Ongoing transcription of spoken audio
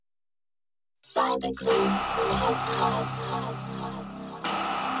Cyberclone Podcast.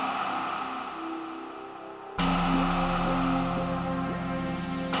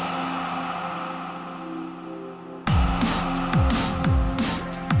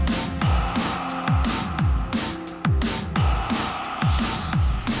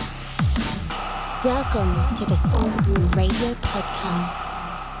 Welcome to the Cyberclone Radio Podcast.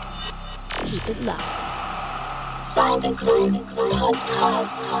 Keep it locked. Cyberclone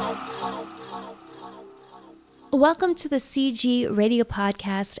Podcast. Welcome to the CG Radio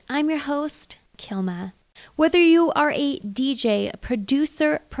Podcast. I'm your host, Kilma. Whether you are a DJ,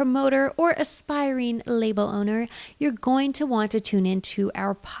 producer, promoter, or aspiring label owner, you're going to want to tune into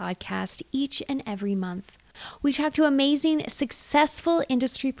our podcast each and every month. We talk to amazing, successful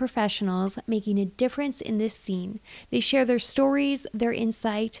industry professionals making a difference in this scene. They share their stories, their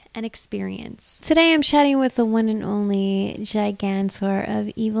insight, and experience. Today I'm chatting with the one and only Gigantor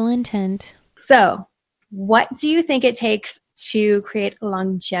of Evil Intent. So, what do you think it takes to create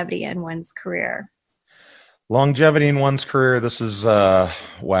longevity in one's career? Longevity in one's career, this is,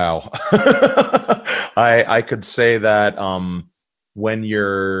 wow. I could say that when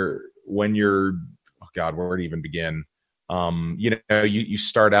you're God, where to even begin? You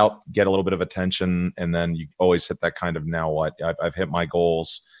start out, get a little bit of attention, and then you always hit that kind of now what? I've hit my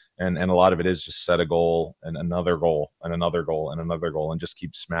goals, and a lot of it is just set a goal and another goal and another goal and another goal, and just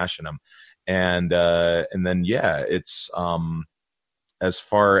keep smashing them. And then it's as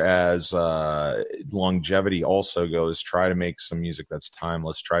far as longevity also goes, try to make some music that's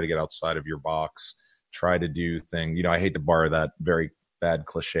timeless. Try to get outside of your box. Try to do things. I hate to borrow that very bad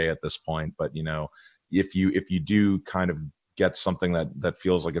cliche at this point, but if you do kind of get something that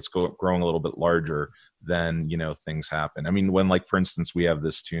feels like it's growing a little bit larger, then things happen. I mean, when, like, for instance, we have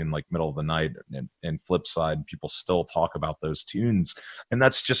this tune like Middle of the Night and Flipside, people still talk about those tunes, and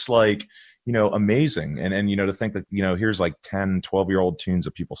that's just like amazing. And to think that here's like 10, 12-year-old tunes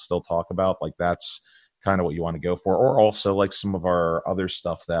that people still talk about, like that's kind of what you want to go for. Or also like some of our other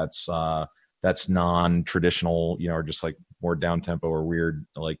stuff that's non-traditional, or just like more down tempo or weird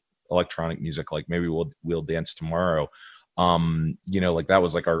like electronic music, like maybe we'll dance tomorrow. Like that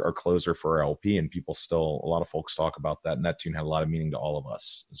was like our closer for our LP, and a lot of folks talk about that, and that tune had a lot of meaning to all of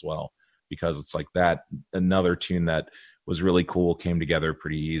us as well, because it's like that another tune that was really cool, came together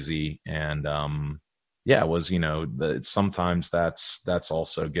pretty easy, and it was sometimes that's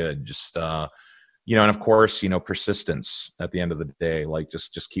also good, just and of course persistence at the end of the day, like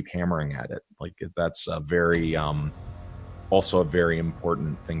just keep hammering at it, like that's a very also a very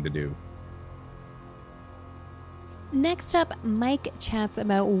important thing to do. Next up, Mike chats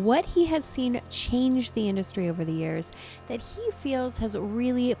about what he has seen change the industry over the years that he feels has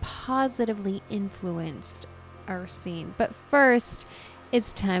really positively influenced our scene. But first,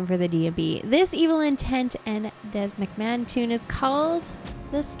 it's time for the D&B. This Evil Intent and Des McMahon tune is called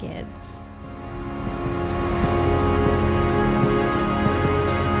The Skids.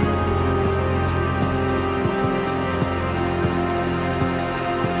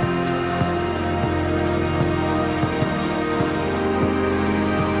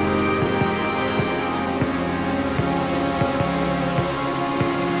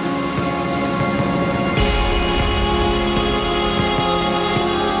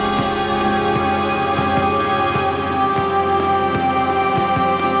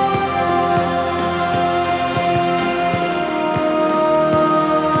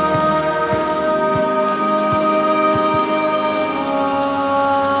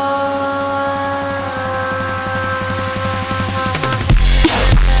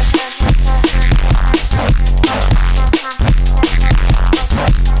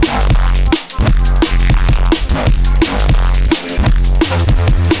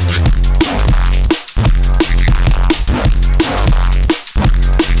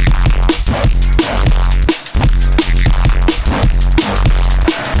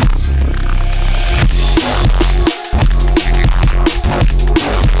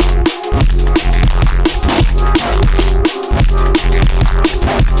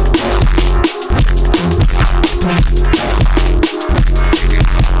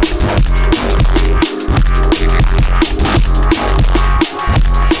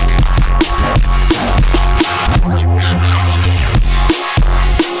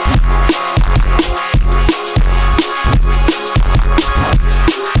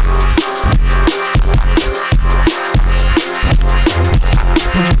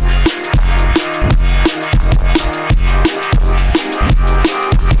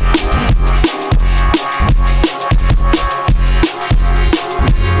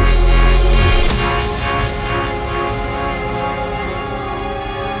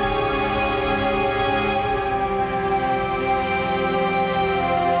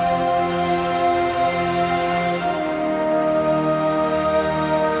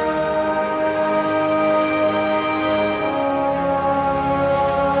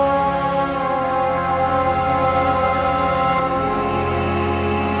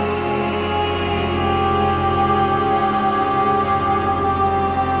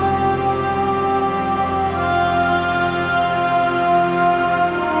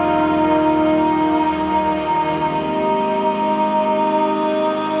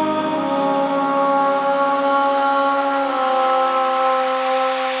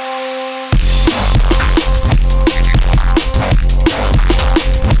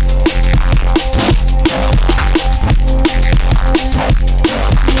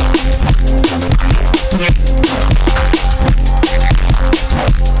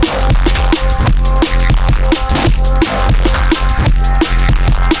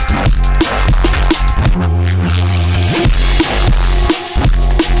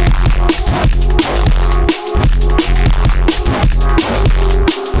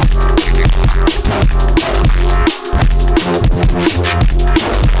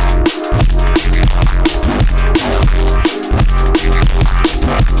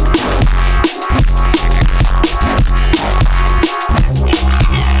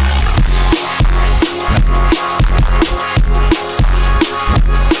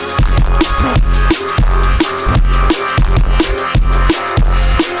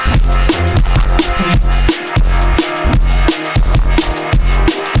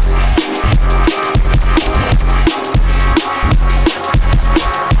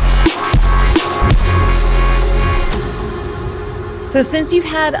 So since you've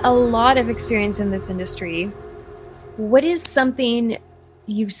had a lot of experience in this industry, what is something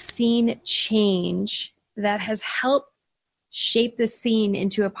you've seen change that has helped shape the scene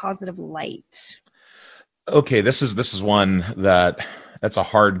into a positive light? Okay, this is one that's a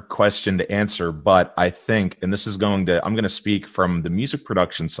hard question to answer, but I think, and I'm going to speak from the music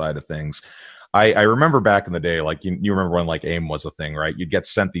production side of things. I remember back in the day, like you remember when like AIM was a thing, right? You'd get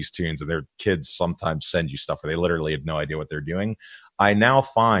sent these tunes and their kids sometimes send you stuff where they literally had no idea what they're doing. I now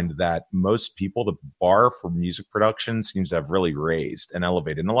find that most people, the bar for music production seems to have really raised and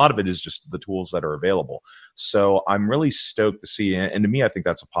elevated. And a lot of it is just the tools that are available. So I'm really stoked to see, and to me, I think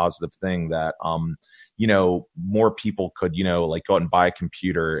that's a positive thing that, more people could, like go out and buy a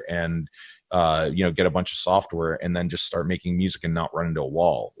computer and, get a bunch of software and then just start making music and not run into a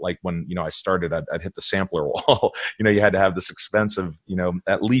wall. Like when, I started, I'd hit the sampler wall. You had to have this expensive,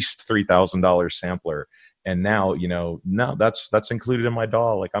 at least $3,000 sampler. And now, no, that's included in my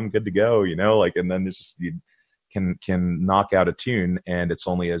DAW. Like I'm good to go, and then it's just, you can knock out a tune and it's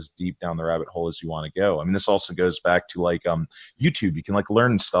only as deep down the rabbit hole as you want to go. I mean, this also goes back to like YouTube. You can like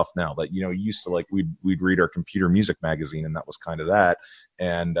learn stuff now that, used to like, we'd read our computer music magazine and that was kind of that.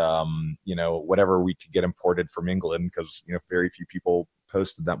 And, whatever we could get imported from England because, very few people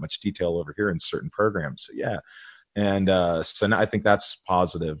posted that much detail over here in certain programs. So yeah. And so now I think that's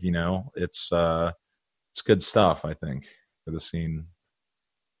positive, it's good stuff, I think, for the scene.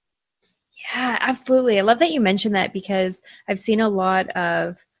 Yeah, absolutely. I love that you mentioned that because I've seen a lot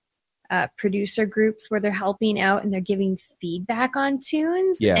of producer groups where they're helping out and they're giving feedback on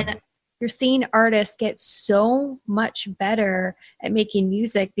tunes. Yeah. And you're seeing artists get so much better at making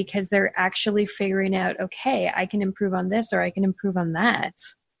music because they're actually figuring out, okay, I can improve on this or I can improve on that.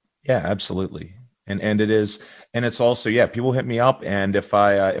 Yeah, absolutely. And it is, and it's also, yeah, people hit me up, and if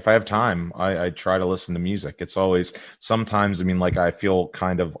I have time, I try to listen to music. It's always, sometimes, I mean, like I feel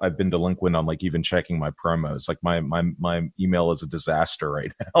I've been delinquent on like even checking my promos. Like my email is a disaster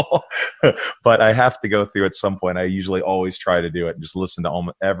right now, but I have to go through at some point. I usually always try to do it and just listen to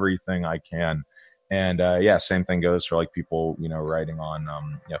almost everything I can. And yeah, same thing goes for like people, writing on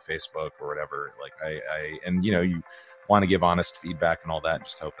Facebook or whatever. Like you want to give honest feedback and all that, and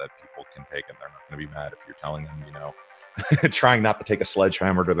just hope that people can take it. They're not going to be mad if you're telling them, trying not to take a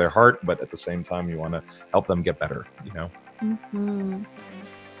sledgehammer to their heart, but at the same time, you want to help them get better, Mm-hmm.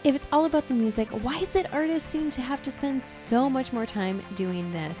 If it's all about the music, why is it artists seem to have to spend so much more time doing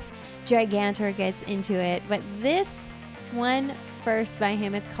this? Gigantor gets into it, but this one first by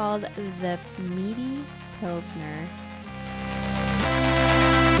him, it's called The Meaty Pilsner.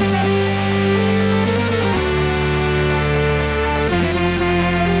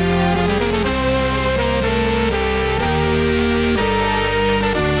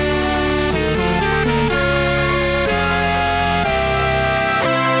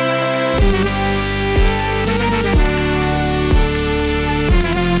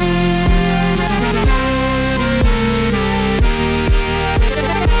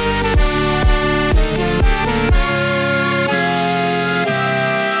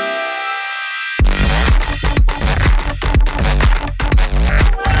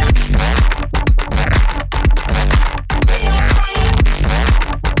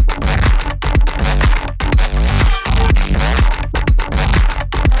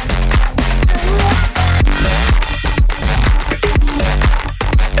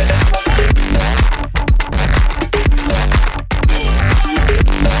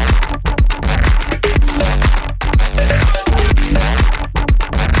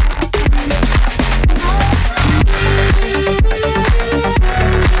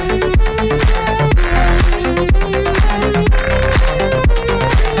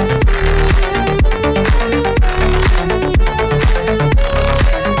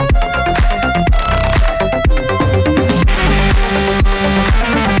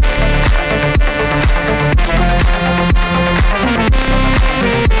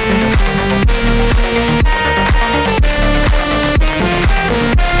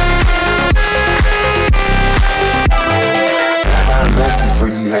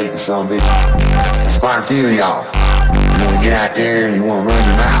 Some bitches. There's quite a few of y'all. You wanna get out there and you wanna run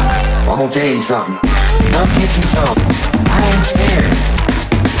your mouth. Well, I'm gonna tell you something. Come get you something. I ain't scared.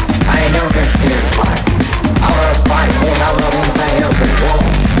 I ain't never been scared to fight. I love fighting more than I love anything else in the world.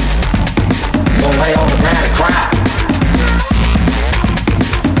 You gonna lay on the ground and cry?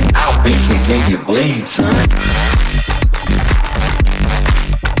 I'll beat you till you bleed, son.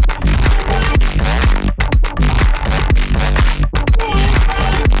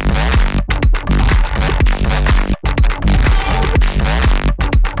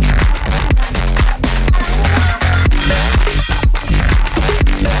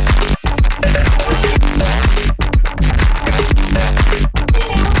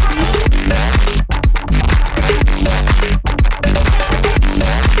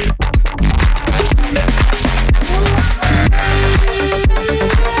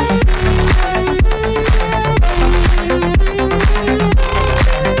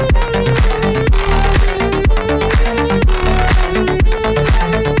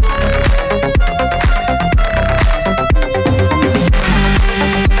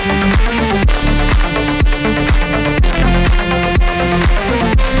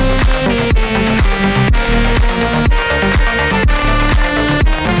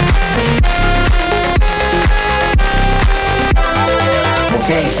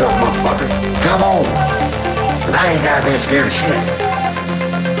 tell you something, motherfucker. Come on. But I ain't goddamn scared of shit.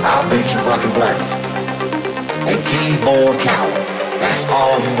 I'll beat you fucking bloody. A keyboard coward. That's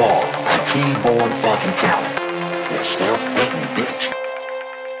all you are. A keyboard fucking coward. You self-hating bitch.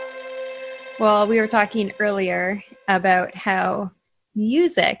 Well, we were talking earlier about how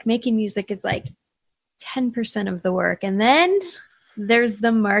making music is like 10% of the work. And then there's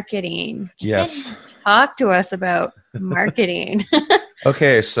the marketing. Yes. Talk to us about marketing.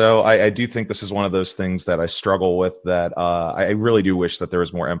 Okay, so I do think this is one of those things that I struggle with, that I really do wish that there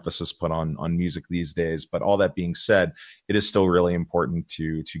was more emphasis put on music these days. But all that being said, it is still really important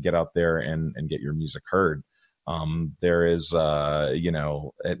to get out there and get your music heard. There is, at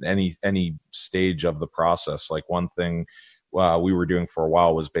any stage of the process, like one thing we were doing for a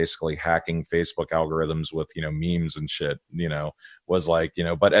while was basically hacking Facebook algorithms with, memes and shit, was like,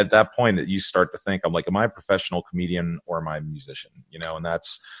 but at that point you start to think, I'm like, am I a professional comedian or am I a musician? And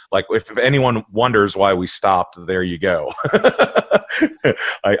that's like, if anyone wonders why we stopped, there you go.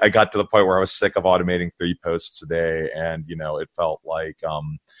 I got to the point where I was sick of automating 3 posts a day, and, it felt like,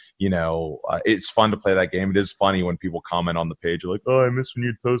 it's fun to play that game. It is funny when people comment on the page, like, oh, I miss when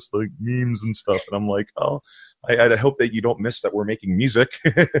you'd post like memes and stuff. And I'm like, oh, I hope that you don't miss that we're making music,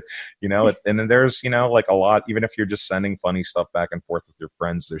 and then there's, like a lot, even if you're just sending funny stuff back and forth with your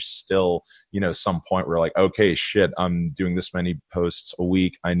friends, there's still, some point where like, okay, shit, I'm doing this many posts a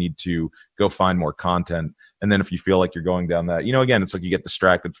week. I need to go find more content. And then if you feel like you're going down that, again, it's like you get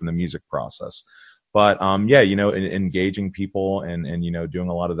distracted from the music process. But engaging people and doing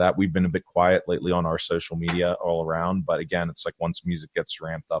a lot of that. We've been a bit quiet lately on our social media all around. But again, it's like once music gets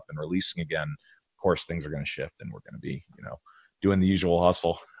ramped up and releasing again, of course, things are going to shift and we're going to be, doing the usual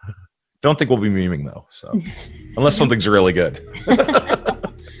hustle. Don't think we'll be memeing though. So unless something's really good.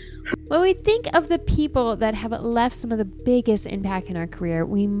 When we think of the people that have left some of the biggest impact in our career,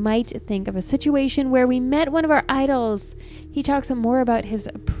 we might think of a situation where we met one of our idols. He talks more about his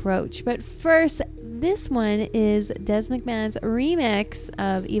approach. But first, this one is Des McMahon's remix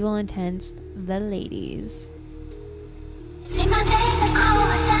of Evil Intent's The Ladies. See, my days are cold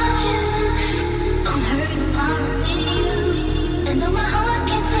without you. I'm hurting, I'm with you. And though my heart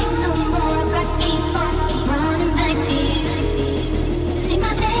can't take no more, I keep on running back to you. See, my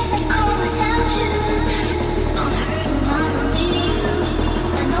days are cold without you. I'm hurting, I'm with you.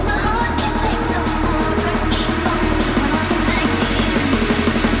 And though my heart can't take no more, I keep on running back to you.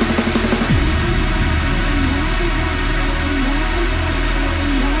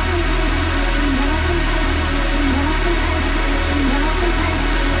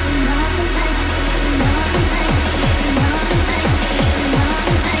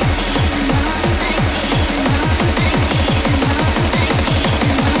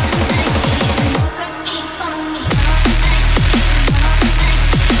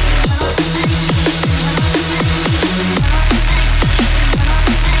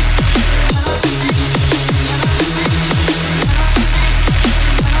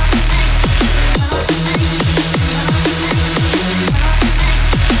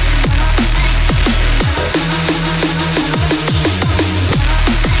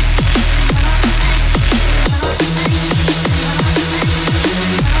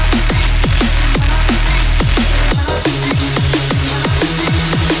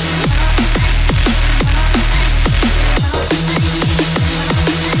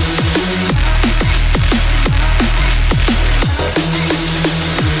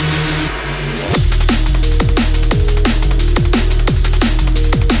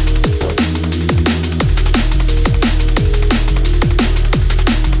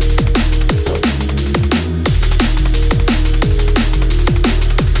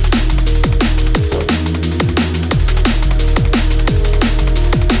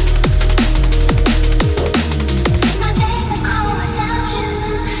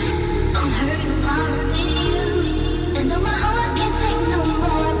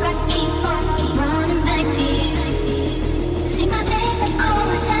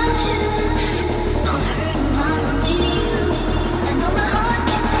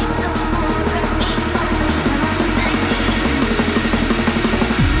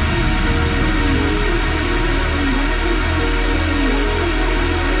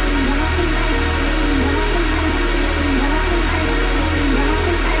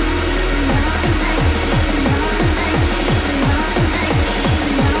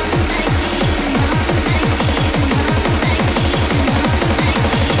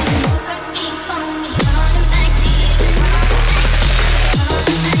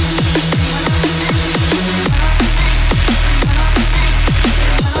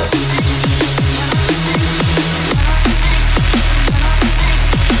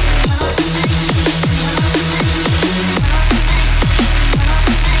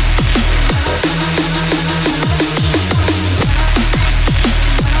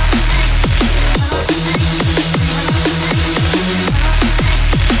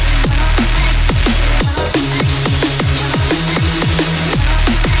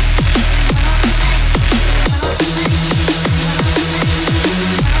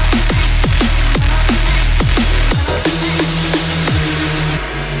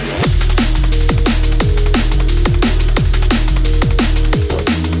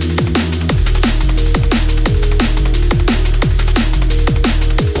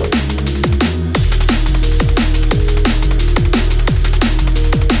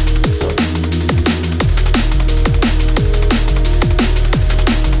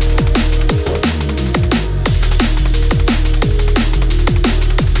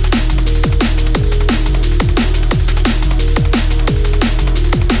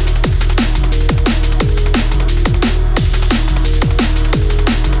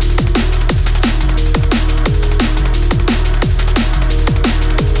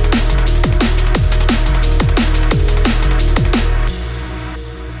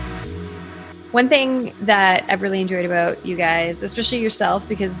 One thing that I've really enjoyed about you guys, especially yourself,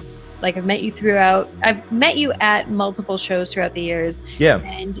 because like I've met you at multiple shows throughout the years. Yeah.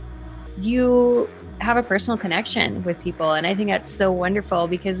 And you have a personal connection with people. And I think that's so wonderful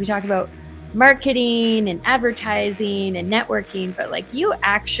because we talk about marketing and advertising and networking, but like you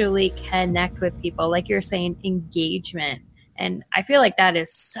actually connect with people, like you're saying, engagement. And I feel like that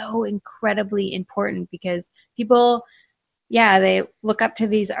is so incredibly important because people, yeah, they look up to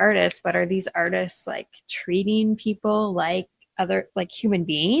these artists, but are these artists like treating people like other like human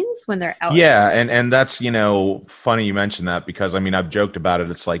beings when they're out? Yeah, and that's, funny you mentioned that because I mean I've joked about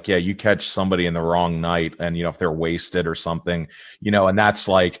it. It's like, yeah, you catch somebody in the wrong night and if they're wasted or something, and that's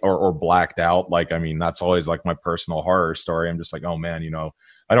like or blacked out, like I mean that's always like my personal horror story. I'm just like, oh man,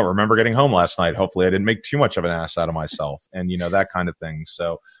 I don't remember getting home last night. Hopefully I didn't make too much of an ass out of myself and that kind of thing.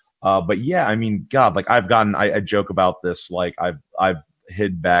 So but yeah, I mean, God, like I joke about this, like I've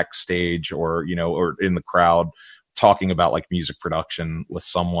hid backstage or in the crowd talking about like music production with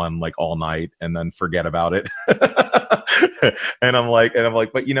someone like all night and then forget about it. and I'm like,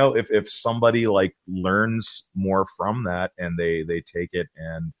 but if somebody like learns more from that and they take it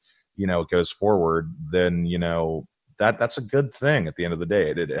and it goes forward, then that's a good thing at the end of the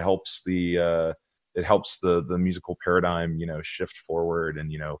day. It helps the musical paradigm shift forward,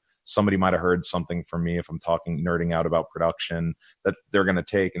 and somebody might have heard something from me if I'm nerding out about production that they're going to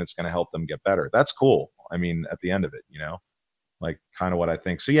take and it's going to help them get better. That's cool. I mean, at the end of it, like kind of what I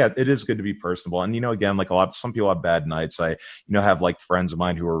think. So yeah, it is good to be personable. And, again, like some people have bad nights. I, have like friends of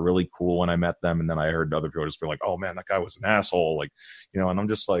mine who were really cool when I met them. And then I heard other people just be like, oh man, that guy was an asshole. Like, and I'm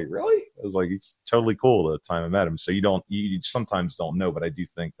just like, really? I was like, he's totally cool the time I met him. So you sometimes don't know, but I do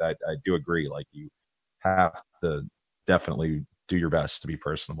think that I do agree. Like you have to definitely do your best to be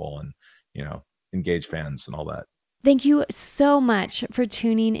personable and, engage fans and all that. Thank you so much for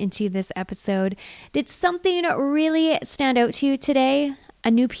tuning into this episode. Did something really stand out to you today? A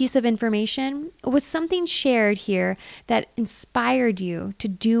new piece of information? Was something shared here that inspired you to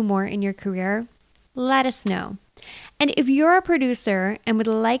do more in your career? Let us know. And if you're a producer and would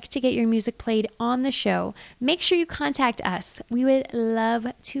like to get your music played on the show, make sure you contact us. We would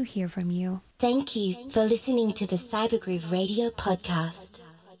love to hear from you. Thank you for listening to the Cybergroove Radio Podcast.